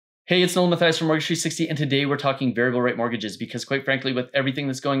Hey, it's Nolan Mathias from Mortgage 360, and today we're talking variable rate mortgages because, quite frankly, with everything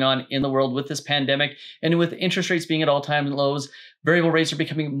that's going on in the world with this pandemic and with interest rates being at all-time lows, variable rates are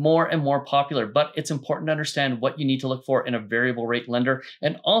becoming more and more popular. But it's important to understand what you need to look for in a variable rate lender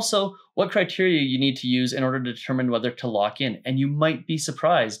and also what criteria you need to use in order to determine whether to lock in. And you might be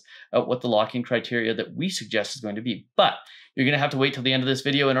surprised at what the lock-in criteria that we suggest is going to be. But you're going to have to wait till the end of this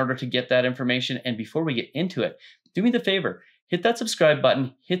video in order to get that information. And before we get into it, do me the favor. Hit that subscribe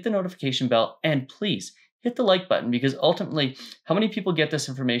button, hit the notification bell, and please hit the like button, because ultimately how many people get this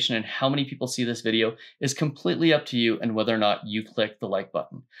information and how many people see this video is completely up to you and whether or not you click the like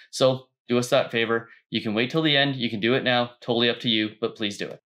button. So do us that favor. You can wait till the end. You can do it now. Totally up to you, but please do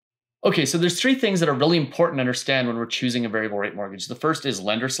it. Okay, so there's three things that are really important to understand when we're choosing a variable rate mortgage. The first is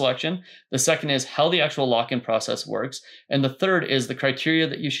lender selection. The second is how the actual lock-in process works. And the third is the criteria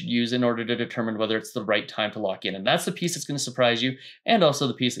that you should use in order to determine whether it's the right time to lock in. And that's the piece that's going to surprise you, and also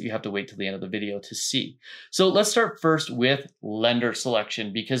the piece that you have to wait till the end of the video to see. So let's start first with lender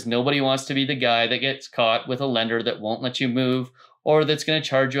selection, because nobody wants to be the guy that gets caught with a lender that won't let you move, or that's going to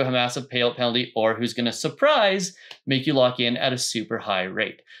charge you a massive payout penalty, or who's going to surprise make you lock in at a super high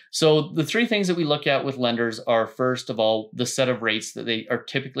rate. So the three things that we look at with lenders are, first of all, the set of rates that they are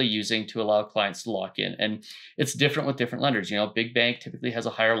typically using to allow clients to lock in. And it's different with different lenders. You know, a big bank typically has a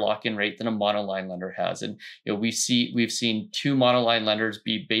higher lock-in rate than a monoline lender has. And you know, we've seen two monoline lenders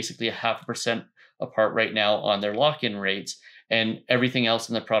be basically 0.5% apart right now on their lock-in rates, and everything else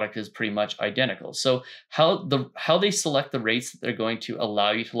in the product is pretty much identical. So how they select the rates that they're going to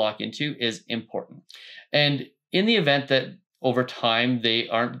allow you to lock into is important. And in the event that over time they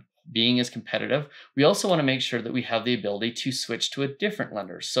aren't being as competitive, we also want to make sure that we have the ability to switch to a different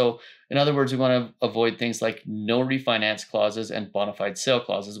lender. So in other words, we want to avoid things like no refinance clauses and bona fide sale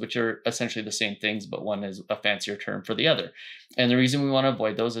clauses, which are essentially the same things, but one is a fancier term for the other. And the reason we want to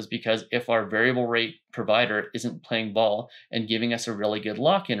avoid those is because if our variable rate provider isn't playing ball and giving us a really good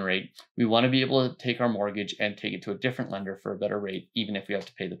lock-in rate, we want to be able to take our mortgage and take it to a different lender for a better rate, even if we have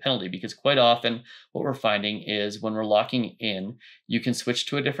to pay the penalty. Because quite often what we're finding is when we're locking in, you can switch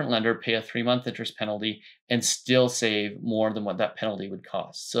to a different lender, pay a 3-month interest penalty, and still save more than what that penalty would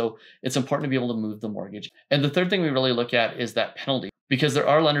cost. So it's important to be able to move the mortgage. And the third thing we really look at is that penalty, because there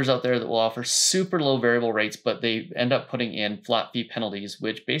are lenders out there that will offer super low variable rates, but they end up putting in flat fee penalties,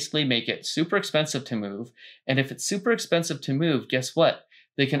 which basically make it super expensive to move. And if it's super expensive to move, guess what?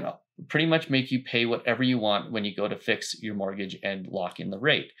 They can pretty much make you pay whatever you want when you go to fix your mortgage and lock in the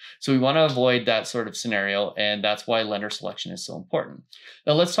rate. So we want to avoid that sort of scenario, and that's why lender selection is so important.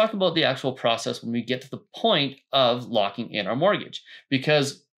 Now let's talk about the actual process when we get to the point of locking in our mortgage,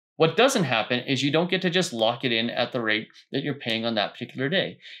 because what doesn't happen is you don't get to just lock it in at the rate that you're paying on that particular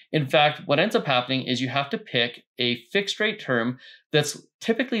day. In fact, what ends up happening is you have to pick a fixed rate term that's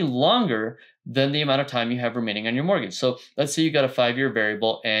typically longer than the amount of time you have remaining on your mortgage. So let's say you got a 5-year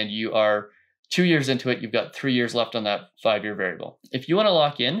variable and you are 2 years into it, you've got 3 years left on that 5-year variable. If you want to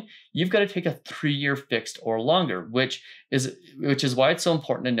lock in, you've got to take a 3-year fixed or longer, which is why it's so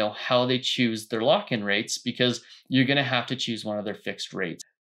important to know how they choose their lock-in rates, because you're going to have to choose one of their fixed rates.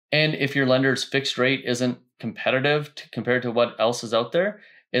 And if your lender's fixed rate isn't competitive compared to what else is out there,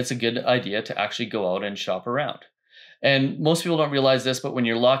 it's a good idea to actually go out and shop around. And most people don't realize this, but when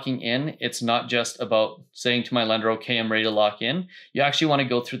you're locking in, it's not just about saying to my lender, okay, I'm ready to lock in. You actually want to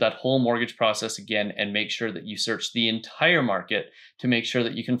go through that whole mortgage process again and make sure that you search the entire market to make sure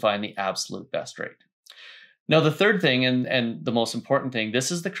that you can find the absolute best rate. Now, the third thing, and the most important thing,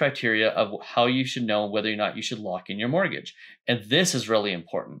 this is the criteria of how you should know whether or not you should lock in your mortgage. And this is really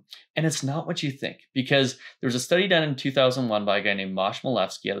important. And it's not what you think, because there was a study done in 2001 by a guy named Mosh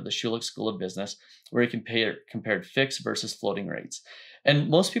Milevsky out of the Schulich School of Business, where he compared fixed versus floating rates. And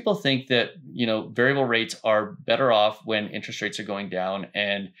most people think that, you know, variable rates are better off when interest rates are going down,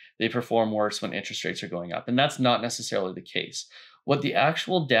 and they perform worse when interest rates are going up. And that's not necessarily the case. What the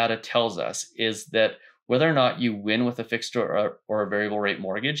actual data tells us is that whether or not you win with a fixed or a variable rate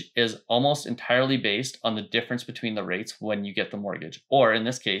mortgage is almost entirely based on the difference between the rates when you get the mortgage, or in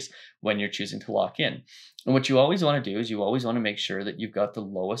this case, when you're choosing to lock in. And what you always want to do is you always want to make sure that you've got the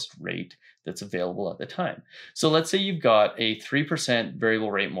lowest rate that's available at the time. So let's say you've got a 3%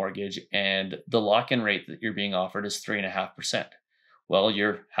 variable rate mortgage and the lock-in rate that you're being offered is 3.5%. Well,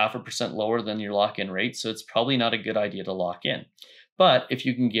 you're 0.5% lower than your lock-in rate, so it's probably not a good idea to lock in. But if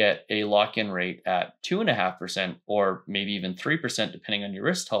you can get a lock-in rate at 2.5% or maybe even 3%, depending on your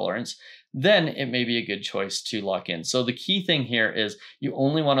risk tolerance, then it may be a good choice to lock in. So the key thing here is you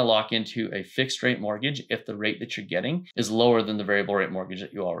only want to lock into a fixed rate mortgage if the rate that you're getting is lower than the variable rate mortgage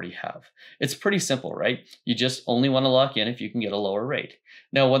that you already have. It's pretty simple, right? You just only want to lock in if you can get a lower rate.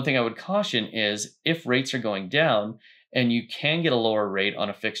 Now, one thing I would caution is if rates are going down and you can get a lower rate on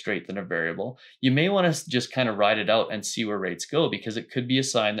a fixed rate than a variable, you may want to just kind of ride it out and see where rates go, because it could be a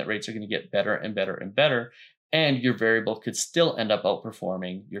sign that rates are going to get better and better and better, and your variable could still end up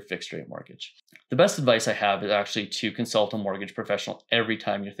outperforming your fixed rate mortgage. The best advice I have is actually to consult a mortgage professional every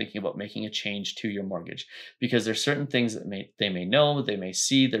time you're thinking about making a change to your mortgage, because there's certain things that they may know, they may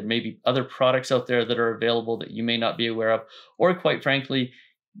see, there may be other products out there that are available that you may not be aware of, or quite frankly,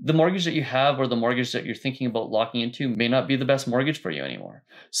 the mortgage that you have or the mortgage that you're thinking about locking into may not be the best mortgage for you anymore.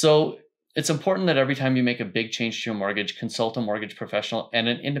 So it's important that every time you make a big change to your mortgage, consult a mortgage professional, and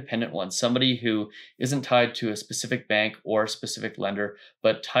an independent one, somebody who isn't tied to a specific bank or a specific lender,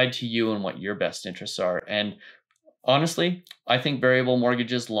 but tied to you and what your best interests are. And honestly, I think variable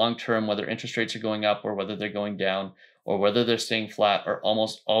mortgages long-term, whether interest rates are going up or whether they're going down or whether they're staying flat, are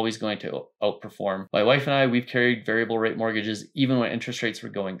almost always going to outperform. My wife and I, we've carried variable rate mortgages even when interest rates were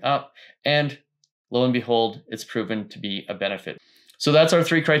going up, and lo and behold, it's proven to be a benefit. So that's our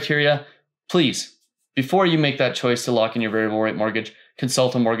 3 criteria. Please, before you make that choice to lock in your variable rate mortgage,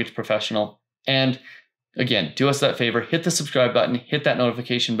 consult a mortgage professional. And again, do us that favor, hit the subscribe button, hit that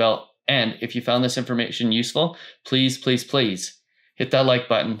notification bell. And if you found this information useful, please, please, please hit that like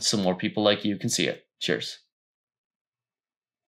button so more people like you can see it. Cheers.